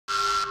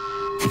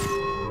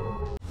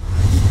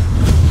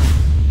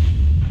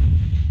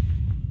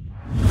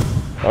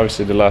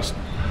Obviously the last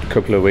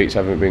couple of weeks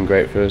haven't been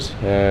great for us.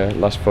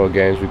 Last 4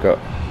 games we've got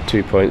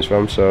 2 points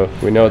from, so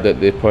we know that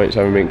the points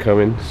haven't been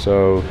coming,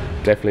 so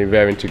definitely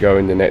raring to go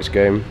in the next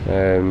game.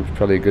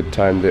 Probably a good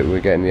time that we're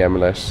getting the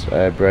MLS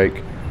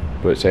break,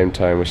 but at the same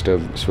time we're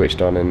still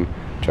switched on and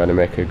trying to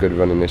make a good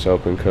run in this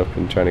Open Cup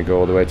and trying to go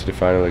all the way to the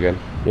final again.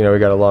 You know, we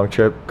got a long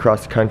trip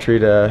across the country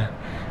to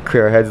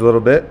clear our heads a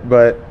little bit,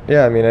 but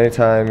yeah, I mean,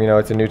 anytime, you know,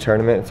 it's a new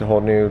tournament, it's a whole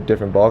new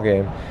different ball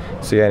game.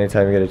 So yeah,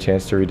 anytime you get a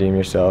chance to redeem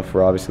yourself,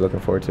 we're obviously looking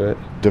forward to it.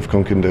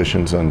 Difficult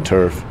conditions on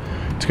turf.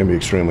 It's going to be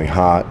extremely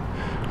hot.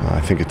 I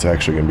think it's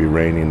actually going to be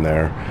raining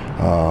there.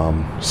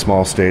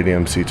 Small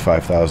stadium, seats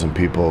 5,000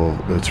 people.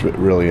 It's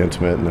really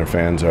intimate, and their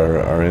fans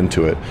are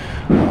into it.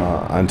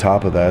 On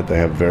top of that, they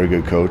have a very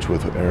good coach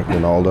with Eric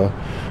Ronaldo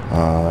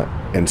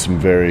and some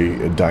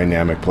very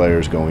dynamic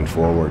players going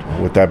forward.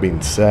 With that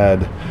being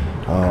said,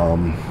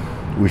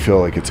 we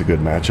feel like it's a good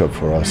matchup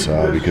for us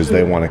because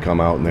they want to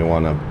come out and they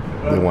want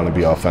to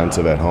be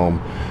offensive at home,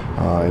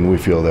 and we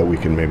feel that we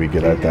can maybe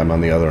get at them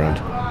on the other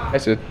end.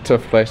 It's a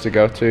tough place to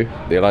go to.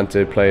 The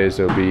Atlanta players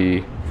they'll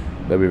be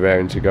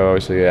raring to go.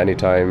 Obviously,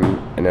 anytime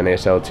an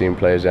NASL team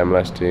plays an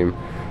MLS team,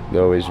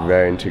 they're always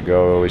raring to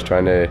go, always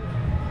trying to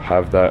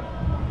have that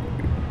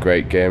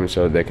great game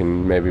so they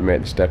can maybe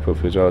make the step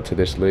up as well to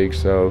this league.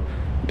 So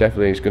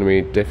definitely it's going to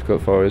be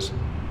difficult for us,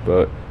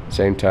 but at the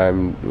same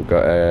time we've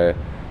got a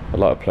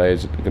lot of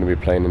players that are going to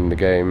be playing in the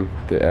game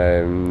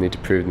that need to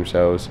prove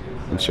themselves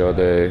and show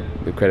the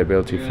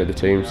credibility for the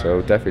team.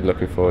 So definitely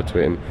looking forward to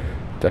it, and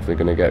definitely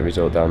going to get a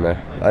result down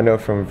there. I know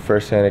from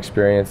first-hand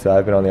experience that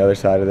I've been on the other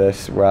side of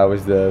this, where I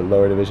was the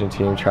lower division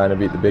team trying to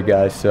beat the big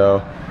guys. So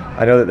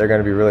I know that they're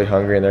going to be really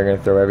hungry and they're going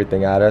to throw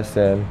everything at us.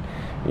 And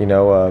you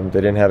know,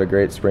 they didn't have a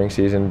great spring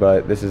season,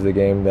 but this is the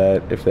game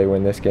that if they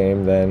win this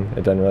game, then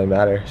it doesn't really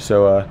matter.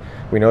 So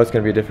we know it's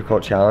going to be a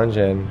difficult challenge,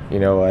 and you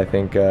know, I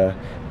think the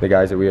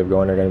guys that we have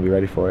going are going to be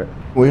ready for it.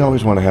 We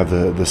always want to have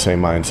the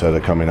same mindset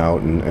of coming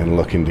out and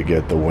looking to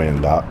get the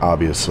win,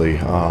 obviously.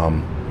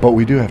 But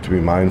we do have to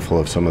be mindful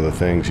of some of the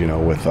things, you know,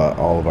 with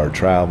all of our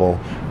travel,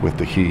 with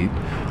the heat.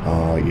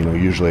 You know,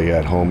 usually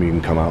at home you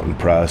can come out and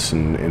press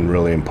and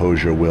really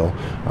impose your will.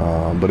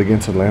 But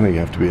against Atlanta, you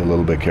have to be a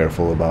little bit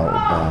careful about,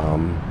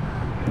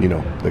 you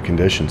know, the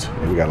conditions.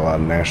 We got a lot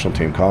of national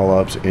team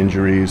call-ups,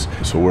 injuries,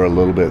 so we're a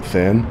little bit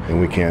thin,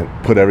 and we can't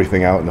put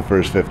everything out in the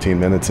first 15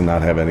 minutes and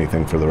not have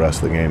anything for the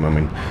rest of the game. I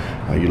mean,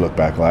 you look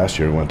back last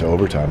year, we went to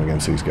overtime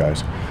against these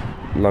guys.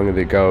 The longer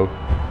they go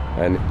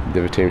and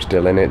the other team's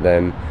still in it,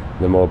 then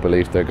the more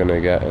belief they're going to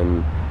get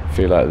and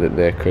feel like that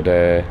they could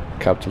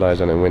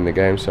capitalise on and win the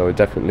game. So we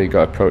definitely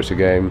got to approach the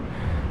game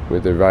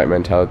with the right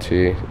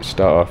mentality,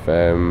 start off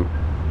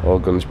all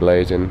guns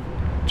blazing,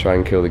 try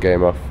and kill the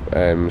game off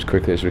as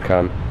quickly as we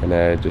can,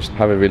 and just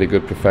have a really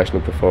good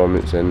professional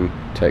performance and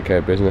take care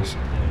of business.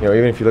 You know,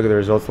 even if you look at the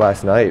results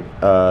last night,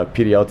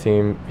 PDL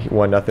team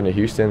 1-0 to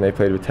Houston. They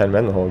played with 10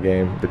 men the whole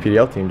game. The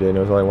PDL team did, and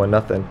it was only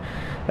 1-0.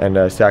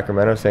 And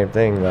Sacramento, same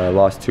thing,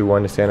 lost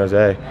 2-1 to San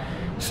Jose.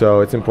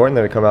 So it's important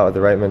that we come out with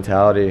the right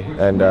mentality,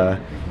 and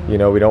you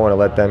know, we don't want to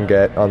let them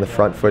get on the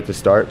front foot to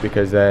start,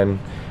 because then,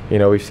 you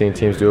know, we've seen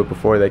teams do it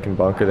before. They can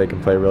bunker, they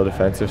can play real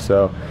defensive.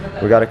 So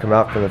we got to come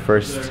out from the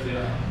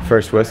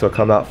first whistle,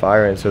 come out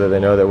firing, so that they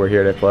know that we're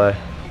here to play.